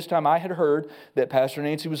Nancy. Well, this time I had heard that Pastor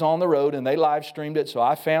Nancy was on the road and they live streamed it, so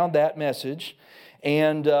I found that message.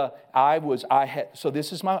 And so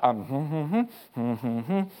this is my,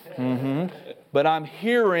 but I'm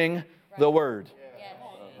hearing the Word.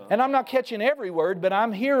 And I'm not catching every word, but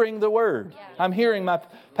I'm hearing the Word. I'm hearing my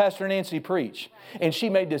Pastor Nancy preach. And she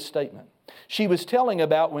made this statement. She was telling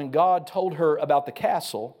about when God told her about the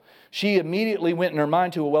castle. She immediately went in her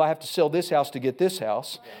mind to, well, I have to sell this house to get this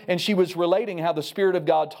house. And she was relating how the Spirit of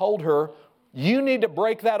God told her, you need to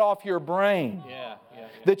break that off your brain.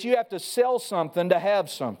 That you have to sell something to have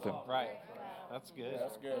something. Right. That's good.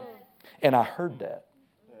 That's good. And I heard that.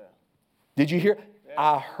 Did you hear?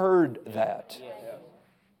 I heard that.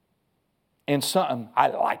 And something, I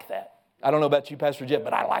like that. I don't know about you, Pastor Jeff,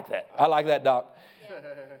 but I like that. I like that, Doc.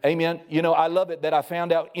 Amen. I love it that I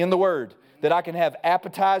found out in the Word that I can have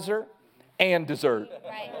appetizer and dessert.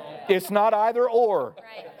 Right. It's not either or.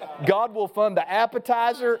 Right. God will fund the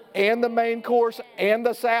appetizer and the main course and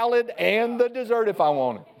the salad and the dessert if I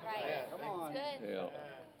want it. Right. That's good.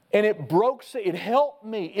 And it helped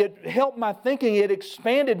me. It helped my thinking. It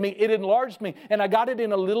expanded me. It enlarged me. And I got it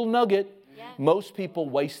in a little nugget. Yeah. Most people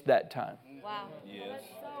waste that time. Wow. Yes.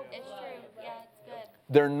 It's true. Yeah, it's good.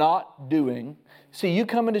 They're not doing. See, you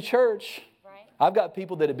come into church. Right. I've got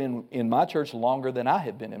people that have been in my church longer than I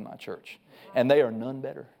have been in my church. And they are none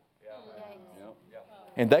better.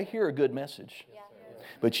 And they hear a good message.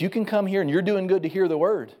 But you can come here and you're doing good to hear the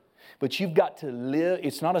Word. But you've got to live.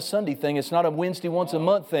 It's not a Sunday thing. It's not a Wednesday once a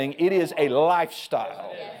month thing. It is a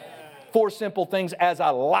lifestyle. 4 simple things as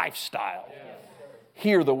a lifestyle.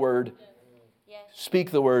 Hear the Word.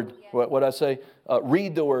 Speak the Word. What I say?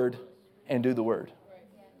 Read the Word and do the Word.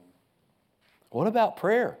 What about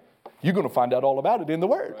prayer? You're going to find out all about it in the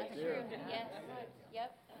Word. That's true. Yes.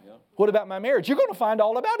 Yep. What about my marriage? You're going to find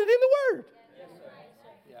all about it in the Word.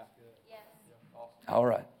 Yes. All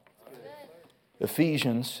right.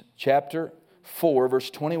 Ephesians chapter 4, verse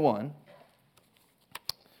 21.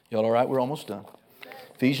 Y'all all right? We're almost done.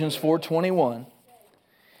 Ephesians 4:21.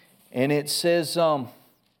 And it says,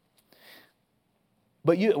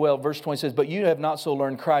 verse 20 says, but you have not so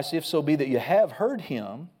learned Christ, if so be that you have heard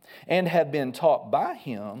Him and have been taught by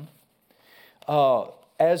Him,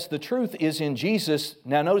 as the truth is in Jesus.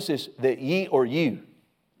 Now notice this, that ye or you.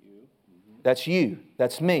 That's you.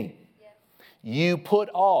 That's me. You put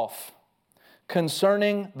off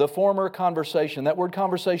concerning the former conversation. That word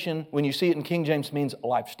conversation, when you see it in King James, means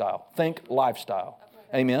lifestyle. Think lifestyle.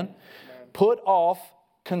 Amen. Put off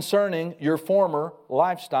concerning your former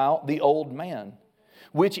lifestyle, the old man,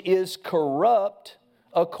 which is corrupt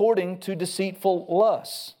according to deceitful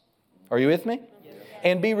lusts. Are you with me?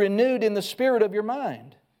 And be renewed in the spirit of your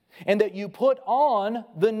mind, and that you put on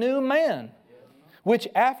the new man, which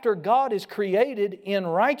after God is created in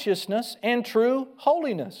righteousness and true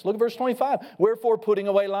holiness. Look at verse 25. Wherefore putting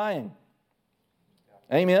away lying.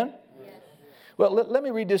 Amen? Well, let me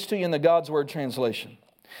read this to you in the God's Word translation.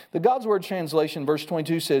 The God's Word translation, verse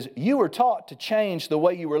 22 says, you were taught to change the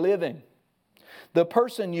way you were living. The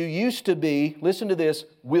person you used to be, listen to this,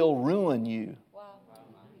 will ruin you.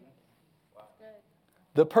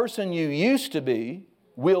 The person you used to be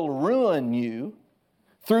will ruin you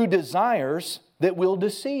through desires that will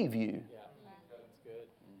deceive you.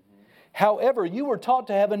 However, you were taught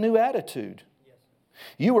to have a new attitude.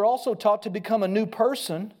 You were also taught to become a new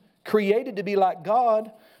person, created to be like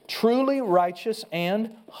God, truly righteous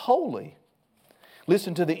and holy.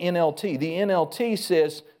 Listen to the NLT. The NLT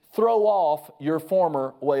says, throw off your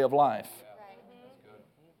former way of life.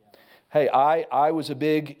 Hey, I was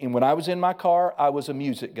when I was in my car, I was a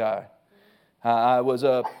music guy. I was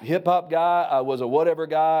a hip-hop guy, I was a whatever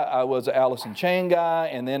guy, I was an Alice in Chain guy,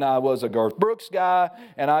 and then I was a Garth Brooks guy,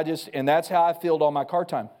 and that's how I filled all my car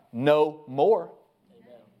time. No more.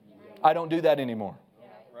 I don't do that anymore.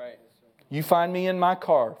 You find me in my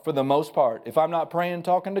car, for the most part, if I'm not praying,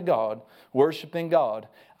 talking to God, worshiping God,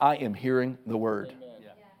 I am hearing the Word.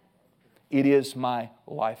 It is my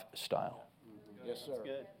lifestyle. Yes, sir.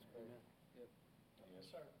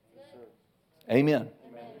 Amen.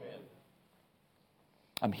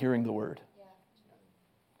 I'm hearing the Word.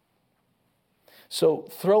 So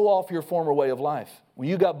throw off your former way of life. When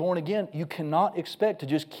you got born again, you cannot expect to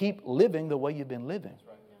just keep living the way you've been living.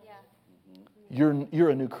 You're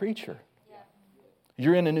a new creature.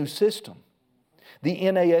 You're in a new system. The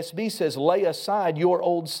NASB says, lay aside your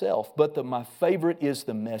old self. But my favorite is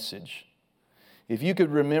the Message. If you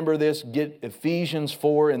could remember this, get Ephesians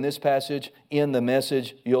 4 in this passage in the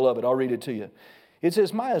Message. You'll love it. I'll read it to you. It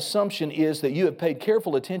says, my assumption is that you have paid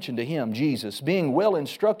careful attention to Him, Jesus, being well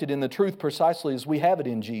instructed in the truth precisely as we have it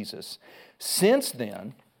in Jesus. Since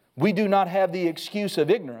then, we do not have the excuse of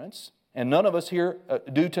ignorance, and none of us here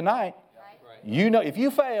do tonight. You know, if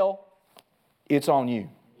you fail, it's on you.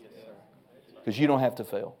 Because you don't have to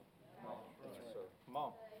fail.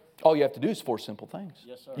 All you have to do is 4 simple things.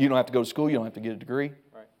 You don't have to go to school. You don't have to get a degree.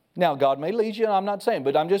 Now, God may lead you, I'm not saying,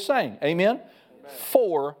 but I'm just saying. Amen?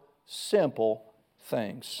 4 simple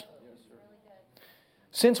things.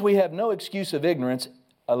 Since we have no excuse of ignorance,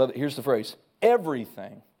 I love it. Here's the phrase.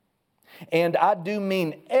 Everything, and I do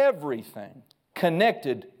mean everything,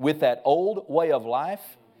 connected with that old way of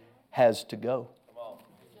life has to go.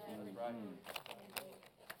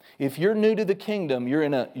 If you're new to the kingdom, you're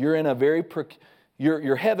in a very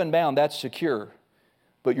you're heaven bound, that's secure.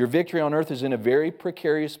 But your victory on earth is in a very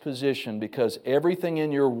precarious position because everything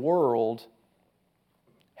in your world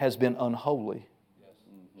has been unholy.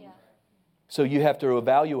 So you have to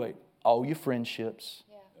evaluate all your friendships,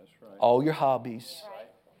 all your hobbies,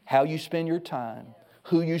 how you spend your time,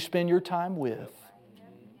 who you spend your time with,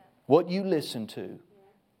 what you listen to.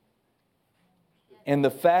 And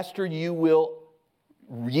the faster you will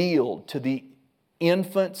yield to the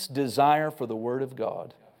infant's desire for the Word of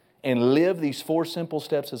God and live these 4 simple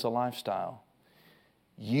steps as a lifestyle,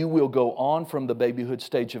 you will go on from the babyhood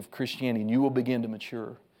stage of Christianity and you will begin to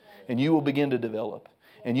mature and you will begin to develop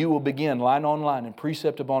and you will begin line on line and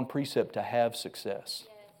precept upon precept to have success.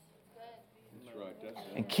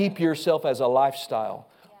 And keep yourself as a lifestyle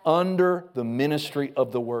under the ministry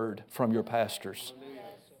of the Word from your pastors.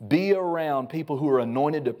 Be around people who are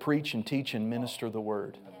anointed to preach and teach and minister the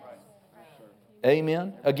Word.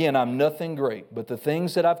 Amen. Again, I'm nothing great, but the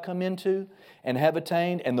things that I've come into and have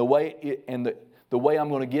attained and the the way I'm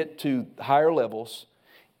going to get to higher levels,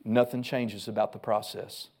 nothing changes about the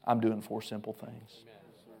process. I'm doing 4 simple things.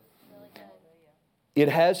 It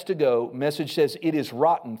has to go. Message says it is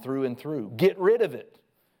rotten through and through. Get rid of it.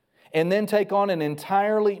 And then take on an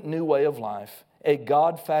entirely new way of life. A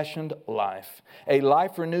God-fashioned life. A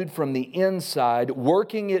life renewed from the inside,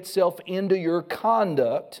 working itself into your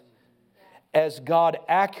conduct as God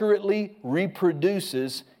accurately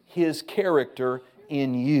reproduces His character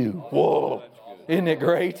in you. Whoa! Isn't it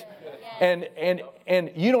great? And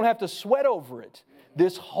you don't have to sweat over it.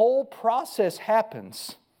 This whole process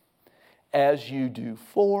happens as you do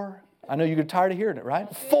 4, I know you get tired of hearing it, right?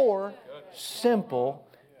 4 simple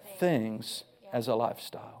things as a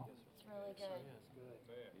lifestyle.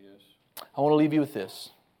 I want to leave you with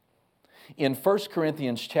this. In 1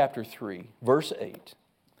 Corinthians chapter 3, verse 8,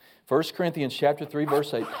 1 Corinthians chapter 3,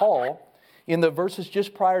 verse 8, Paul, in the verses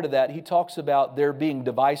just prior to that, he talks about there being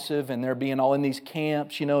divisive and there being all in these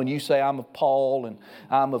camps, and you say, I'm of Paul and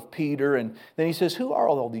I'm of Peter. And then he says, who are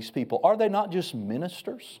all these people? Are they not just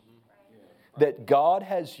ministers that God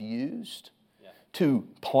has used to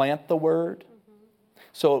plant the Word?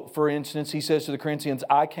 So, for instance, he says to the Corinthians,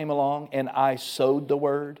 I came along and I sowed the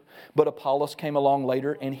Word, but Apollos came along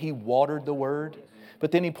later and he watered the Word.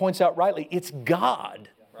 But then he points out rightly, it's God,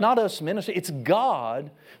 not us ministers. It's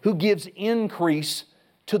God who gives increase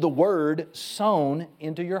to the Word sown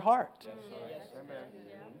into your heart.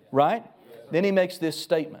 Right? Then he makes this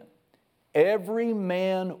statement. Every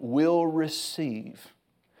man will receive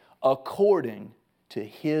according to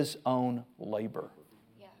his own labor.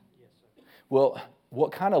 Well,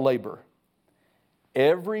 what kind of labor?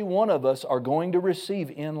 Every one of us are going to receive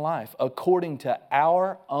in life according to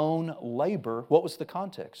our own labor. What was the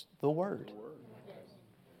context? The Word.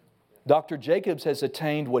 Dr. Jacobs has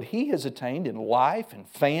attained what he has attained in life and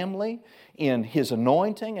family, in his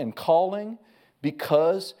anointing and calling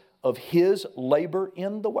because of his labor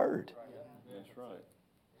in the Word. That's right.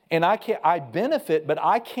 And I benefit, but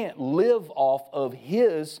I can't live off of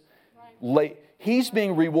his labor. He's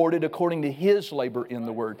being rewarded according to his labor in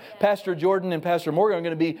the Word. Pastor Jordan and Pastor Morgan are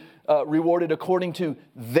going to be rewarded according to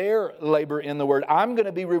their labor in the Word. I'm going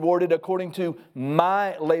to be rewarded according to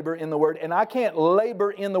my labor in the Word. And I can't labor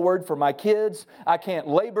in the Word for my kids. I can't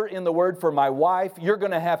labor in the Word for my wife. You're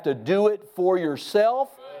going to have to do it for yourself,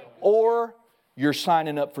 or you're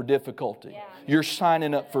signing up for difficulty. You're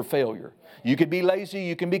signing up for failure. You could be lazy,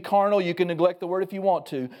 you can be carnal, you can neglect the Word if you want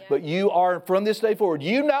to, but you are, from this day forward,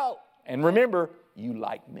 and remember, you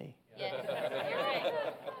like me.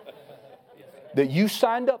 That you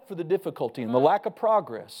signed up for the difficulty and the lack of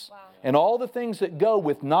progress and all the things that go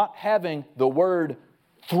with not having the Word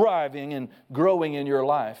thriving and growing in your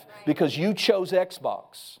life because you chose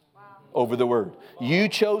Xbox over the Word. You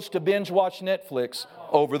chose to binge watch Netflix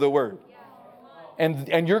over the Word.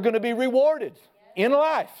 And you're going to be rewarded in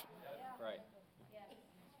life.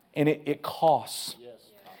 And it costs.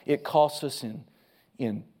 It costs us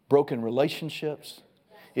in broken relationships.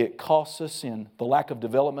 It costs us in the lack of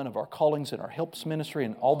development of our callings and our helps ministry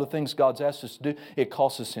and all the things God's asked us to do. It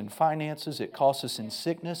costs us in finances. It costs us in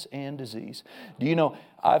sickness and disease. Do you know,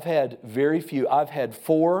 I've had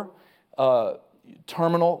 4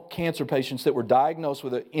 terminal cancer patients that were diagnosed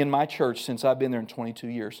with it in my church since I've been there in 22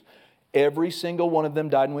 years. Every single one of them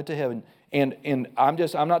died and went to heaven. And I'm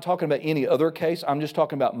not talking about any other case. I'm just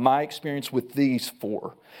talking about my experience with these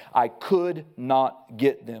 4. I could not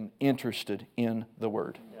get them interested in the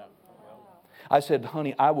Word. I said,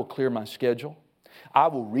 honey, I will clear my schedule. I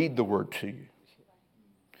will read the Word to you.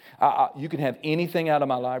 You can have anything out of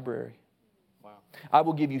my library. I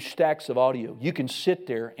will give you stacks of audio. You can sit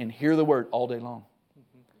there and hear the Word all day long.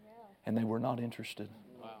 And they were not interested.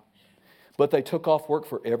 But they took off work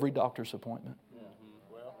for every doctor's appointment.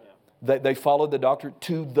 They followed the doctor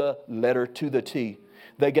to the letter, to the T.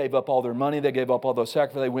 They gave up all their money. They gave up all those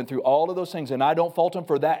sacrifices. They went through all of those things. And I don't fault them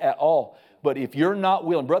for that at all. But if you're not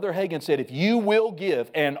willing, Brother Hagin said, if you will give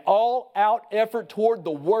an all-out effort toward the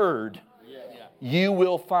Word, you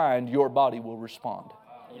will find your body will respond.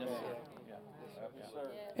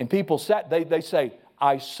 And people they say,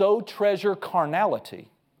 I so treasure carnality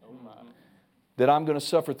that I'm going to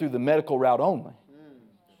suffer through the medical route only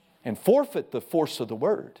and forfeit the force of the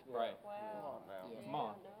Word.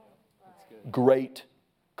 Great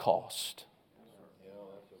cost.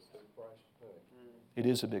 It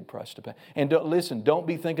is a big price to pay. And don't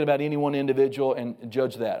be thinking about any one individual and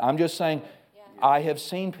judge that. I'm just saying, I have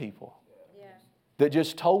seen people that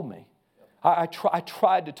just told me. I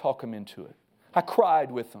tried to talk them into it. I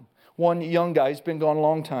cried with them. One young guy, he's been gone a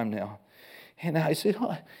long time now. And I said,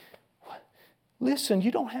 listen,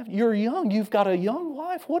 you're young. You've got a young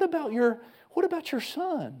wife. What about your What about your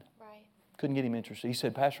son? Right. Couldn't get him interested. He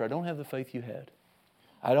said, Pastor, I don't have the faith you had.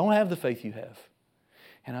 I don't have the faith you have.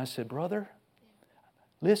 And I said, brother,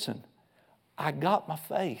 listen, I got my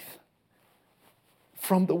faith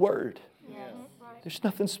from the Word. Yes. Right. There's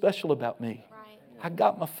nothing special about me. Right. I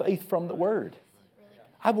got my faith from the Word.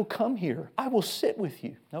 I will come here. I will sit with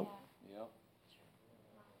you. Nope.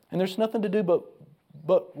 And there's nothing to do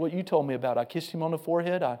but what you told me about. I kissed him on the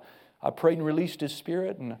forehead. I prayed and released his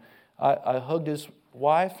spirit. And I hugged his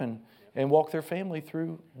wife and walked their family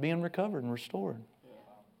through being recovered and restored.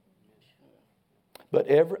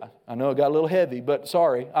 But I know it got a little heavy, but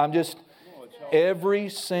sorry. Every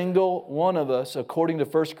single one of us, according to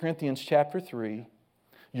 1 Corinthians chapter 3,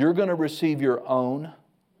 you're going to receive your own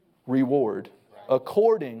reward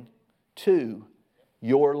according to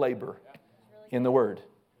your labor in the Word.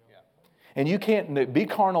 And you can't be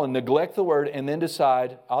carnal and neglect the Word and then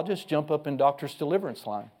decide, I'll just jump up in Doctor's Deliverance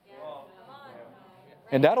line.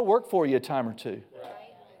 And that'll work for you a time or two.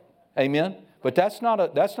 Amen? But that's not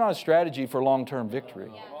a strategy for long-term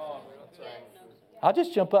victory. I'll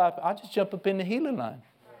just jump up in the healing line.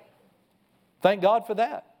 Thank God for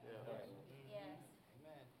that.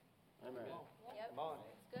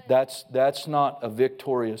 That's not a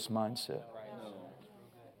victorious mindset.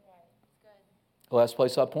 The last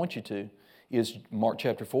place I point you to is Mark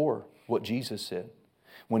chapter 4, what Jesus said.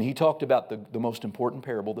 When He talked about the most important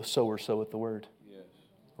parable, the sower soweth the word.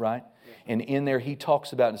 Right? And in there He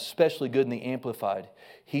talks about, especially good in the Amplified,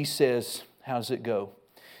 He says, how does it go?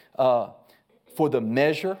 For the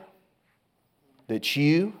measure that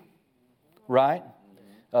you, right?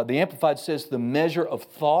 The Amplified says the measure of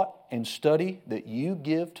thought and study that you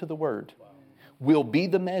give to the Word will be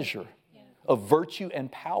the measure of virtue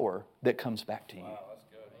and power that comes back to you.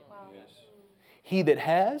 He that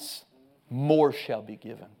has, more shall be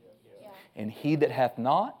given. And he that hath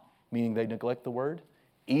not, meaning they neglect the Word,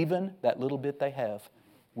 even that little bit they have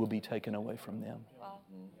will be taken away from them.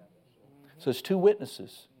 So it's two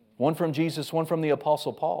witnesses. One from Jesus, one from the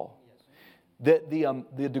Apostle Paul. That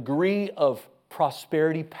the degree of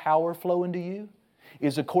prosperity, power flow into you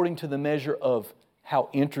is according to the measure of how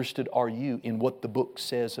interested are you in what the book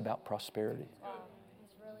says about prosperity.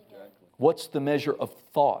 What's the measure of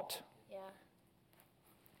thought?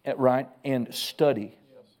 Right? And study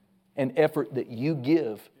and effort that you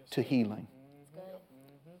give to healing,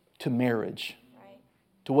 to marriage,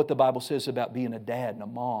 to what the Bible says about being a dad and a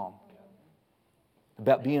mom,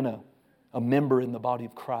 about being a member in the body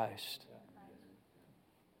of Christ,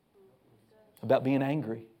 about being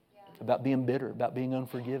angry, about being bitter, about being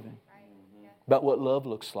unforgiving, about what love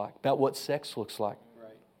looks like, about what sex looks like.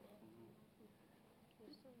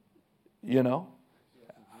 You know,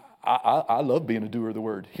 I love being a doer of the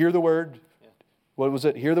Word. Hear the Word. What was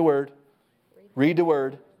it? Hear the Word. Read the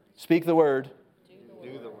Word. Speak the Word.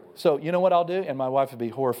 Do the Word. So you know what I'll do? And my wife would be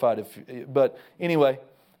horrified but anyway,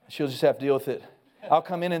 she'll just have to deal with it. I'll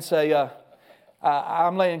come in and say,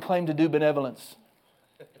 I'm laying claim to do benevolence.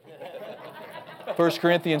 1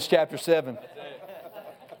 Corinthians chapter 7.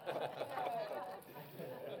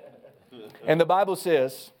 And the Bible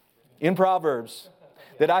says in Proverbs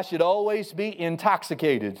that I should always be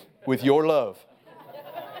intoxicated with your love.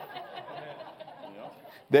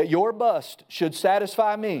 That your bust should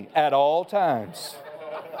satisfy me at all times.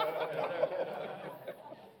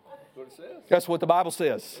 That's what the Bible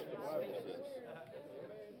says.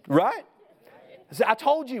 Right? I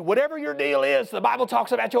told you, whatever your deal is, the Bible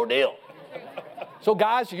talks about your deal. So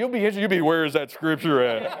guys, you'll be, where is that scripture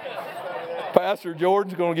at? Pastor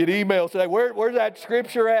Jordan's going to get emails today. Where's that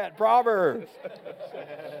scripture at? Proverbs.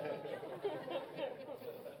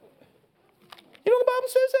 You know the Bible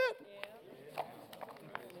says that?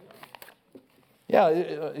 Yeah,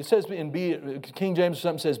 it says, King James or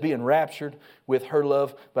something says be enraptured with her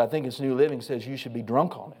love, but I think it's New Living says you should be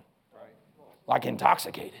drunk on it. Like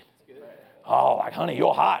intoxicated. Oh, like honey,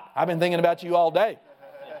 you're hot. I've been thinking about you all day.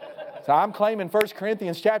 So I'm claiming 1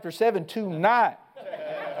 Corinthians chapter 7 tonight.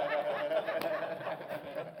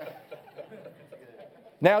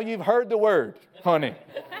 Now you've heard the Word, honey.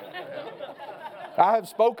 I have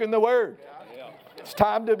spoken the Word. It's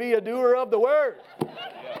time to be a doer of the Word.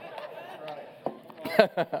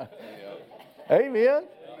 Amen.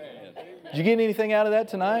 Did you get anything out of that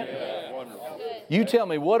tonight? You tell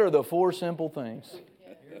me, what are the 4 simple things?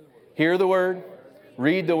 Hear the Word,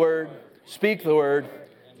 read the Word, speak the Word,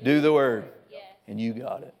 do the Word. And you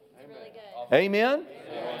got it. Amen?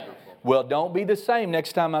 Well, don't be the same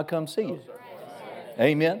next time I come see you.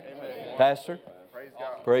 Amen? Pastor?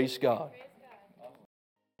 Praise God.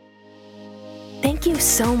 Thank Thank you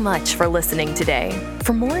so much for listening today.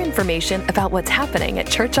 For more information about what's happening at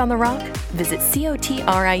Church on the Rock, visit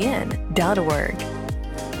cotrin.org.